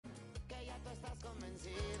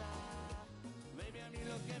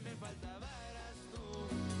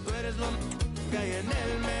cae en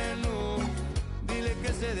el menú. Dile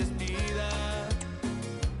que se despida,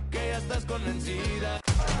 que ya estás convencida.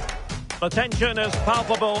 The tension is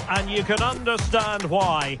palpable and you can understand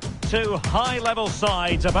why. Two high-level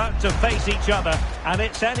sides about to face each other, and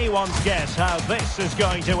it's anyone's guess how this is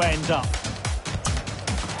going to end up.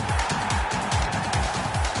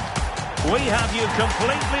 We have you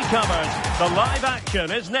completely covered. The live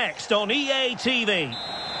action is next on EA TV.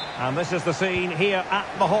 And this is the scene here at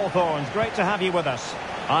the Hawthorns. Great to have you with us.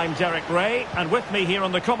 I'm Derek Ray, and with me here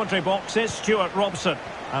on the commentary box is Stuart Robson.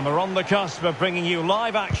 And we're on the cusp of bringing you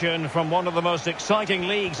live action from one of the most exciting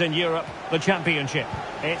leagues in Europe, the Championship.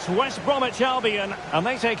 It's West Bromwich Albion, and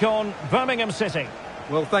they take on Birmingham City.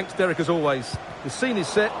 Well, thanks, Derek, as always. The scene is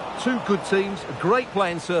set, two good teams, a great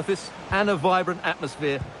playing surface and a vibrant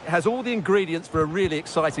atmosphere. It has all the ingredients for a really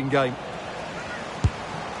exciting game.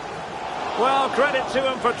 Well, credit to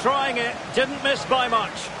him for trying it. Didn't miss by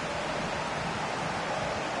much.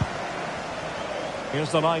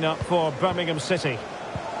 Here's the lineup for Birmingham City.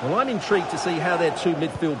 Well, I'm intrigued to see how their two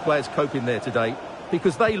midfield players cope in there today,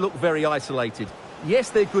 because they look very isolated. Yes,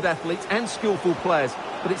 they're good athletes and skillful players,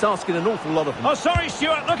 but it's asking an awful lot of them. Oh, sorry,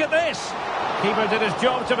 Stuart, look at this. Keeper did his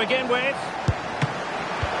job to begin with.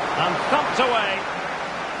 And thumped away.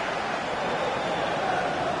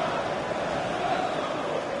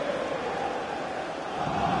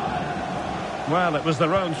 Well, it was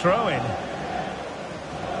their own throw-in.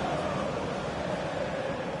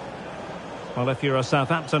 Well, if you're a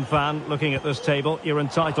Southampton fan looking at this table, you're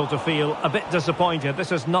entitled to feel a bit disappointed.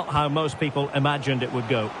 This is not how most people imagined it would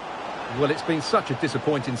go. Well, it's been such a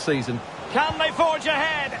disappointing season. Can they forge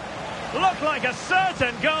ahead? Looked like a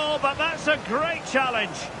certain goal, but that's a great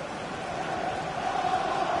challenge.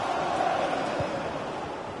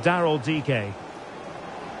 Daryl DK.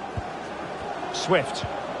 Swift.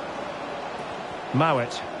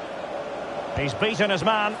 Mowat. He's beaten his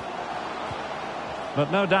man. But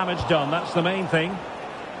no damage done, that's the main thing.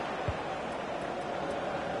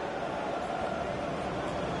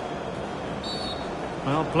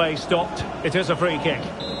 Well, play stopped. It is a free kick.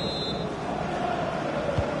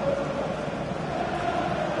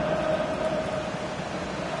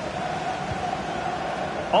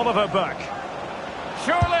 Oliver Burke.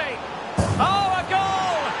 Surely! Oh, a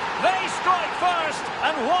goal! They strike first,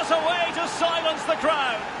 and what a way to silence the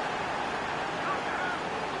crowd!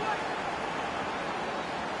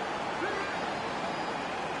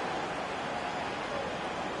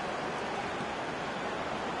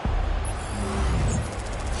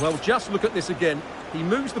 Well, just look at this again. He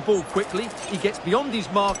moves the ball quickly, he gets beyond his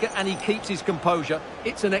marker and he keeps his composure.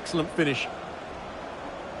 It's an excellent finish.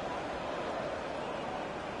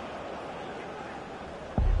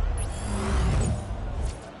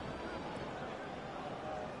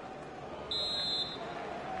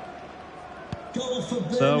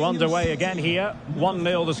 So underway again here.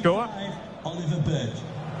 1-0 the score.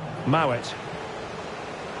 Mowat.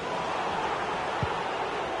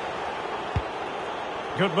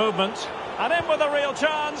 Good movement. And in with a real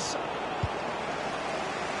chance.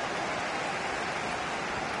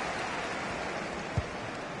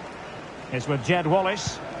 It's with Jed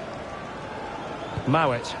Wallace.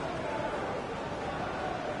 Mowat.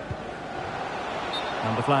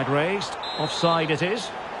 And the flag raised. Offside it is.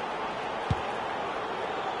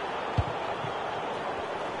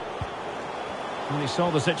 And he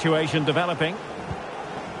saw the situation developing.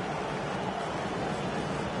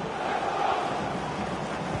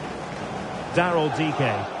 Daryl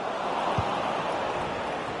DK.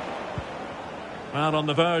 Well, on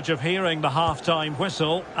the verge of hearing the half-time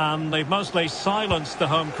whistle, and they've mostly silenced the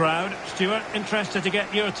home crowd. Stuart, interested to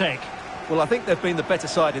get your take. Well, I think they've been the better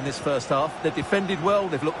side in this first half. They've defended well,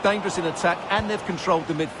 they've looked dangerous in attack, and they've controlled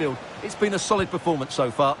the midfield. It's been a solid performance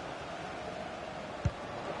so far.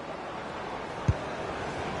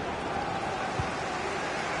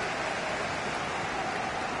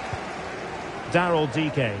 Daryl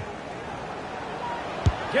DK.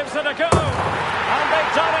 Gives it a go, and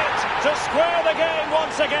they've done it to square the game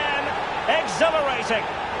once again. Exhilarating.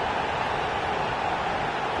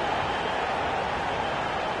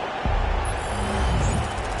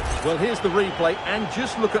 Well, here's the replay, and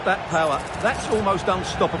just look at that power. That's almost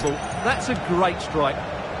unstoppable. That's a great strike.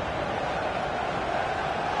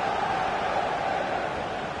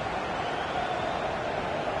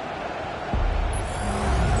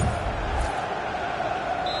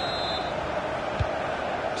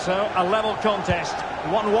 So, a level contest,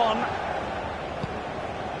 1-1.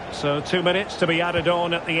 So, 2 minutes to be added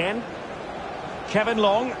on at the end. Kevin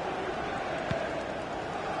Long.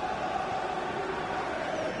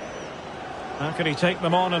 How can he take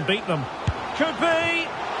them on and beat them? Could be!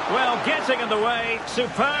 Well, getting in the way.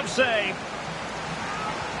 Superb save.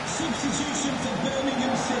 Substitution for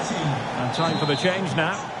Birmingham City. And time for the change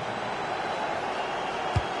now.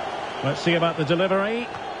 Let's see about the delivery.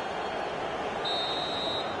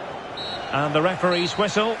 And the referee's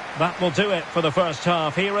whistle. That will do it for the first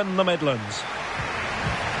half here in the Midlands.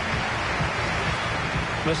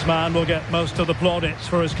 This man will get most of the plaudits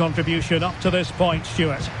for his contribution up to this point,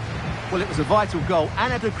 Stuart. Well, it was a vital goal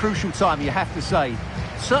and at a crucial time, you have to say.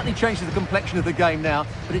 Certainly changes the complexion of the game now,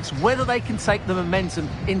 but it's whether they can take the momentum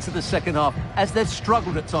into the second half, as they've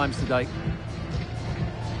struggled at times today.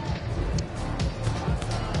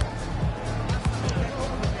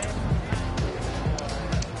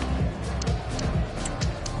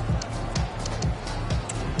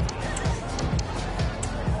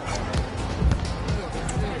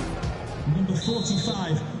 Number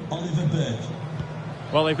 45, Oliver Burke.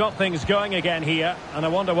 Well, they've got things going again here, and I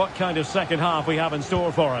wonder what kind of second half we have in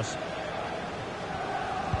store for us.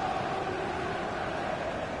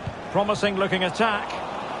 Promising looking attack.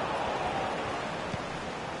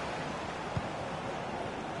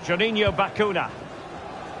 Juninho Bacuna.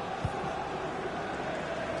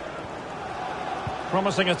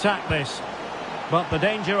 Promising attack this, but the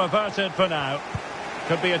danger averted for now.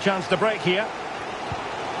 Could be a chance to break here.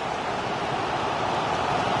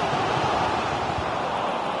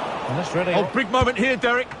 And this really... Oh, big moment here,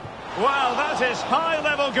 Derek. Wow, that is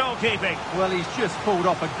high-level goalkeeping. Well, he's just pulled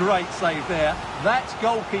off a great save there. That's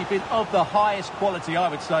goalkeeping of the highest quality, I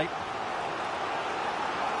would say.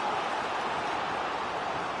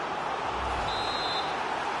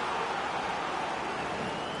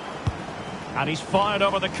 And he's fired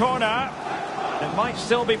over the corner. It might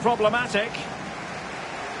still be problematic.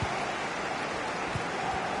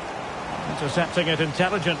 Intercepting it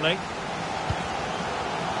intelligently.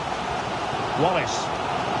 Wallace.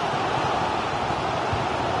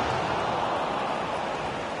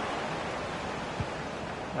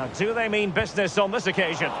 Now, do they mean business on this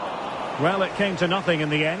occasion? Well, it came to nothing in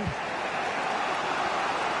the end.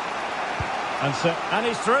 And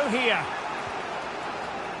he's through here.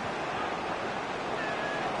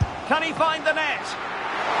 Can he find the net?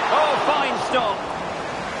 Oh, fine stop.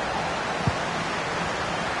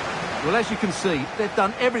 Well, as you can see, they've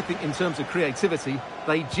done everything in terms of creativity.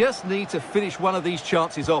 They just need to finish one of these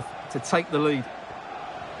chances off to take the lead.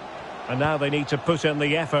 And now they need to put in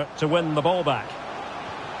the effort to win the ball back.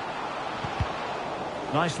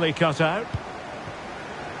 Nicely cut out.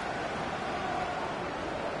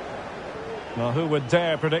 Well, who would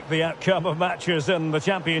dare predict the outcome of matches in the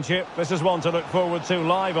Championship? This is one to look forward to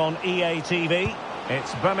live on EA TV.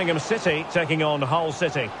 It's Birmingham City taking on Hull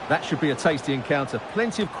City. That should be a tasty encounter.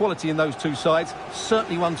 Plenty of quality in those two sides.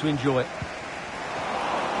 Certainly one to enjoy.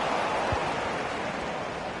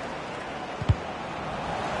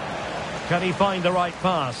 Can he find the right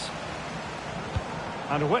pass?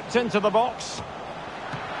 And whipped into the box.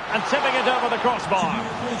 And tipping it over the crossbar.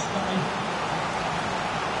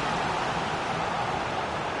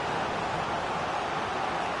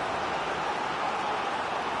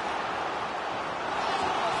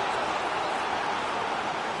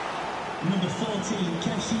 Number 14,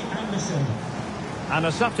 Keshi Anderson. And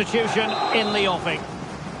a substitution in the offing.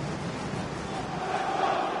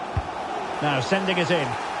 Now sending it in.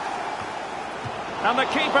 And the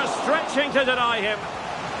keeper stretching to deny him.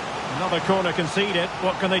 Another corner conceded.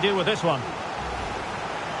 What can they do with this one?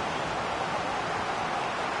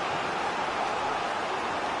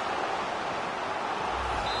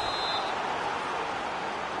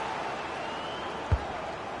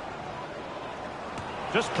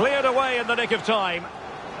 Just cleared away in the nick of time.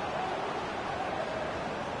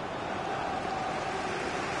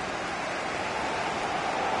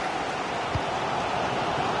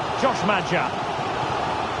 Josh Madja.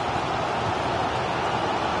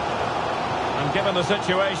 And given the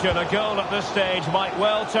situation, a goal at this stage might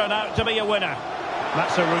well turn out to be a winner.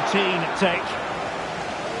 That's a routine take.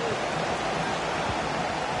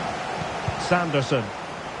 Sanderson.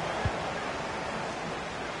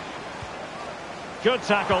 Good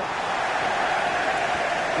tackle.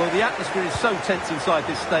 Well, the atmosphere is so tense inside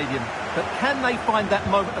this stadium, but can they find that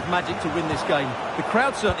moment of magic to win this game? The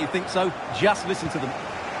crowd certainly think so. Just listen to them.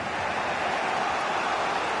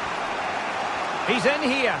 He's in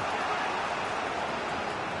here.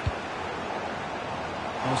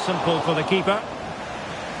 And simple for the keeper.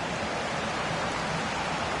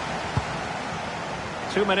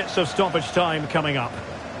 2 minutes of stoppage time coming up.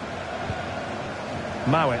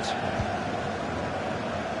 Mowat.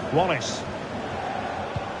 Wallace.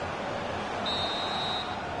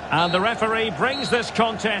 And the referee brings this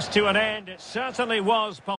contest to an end. It certainly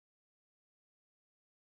was.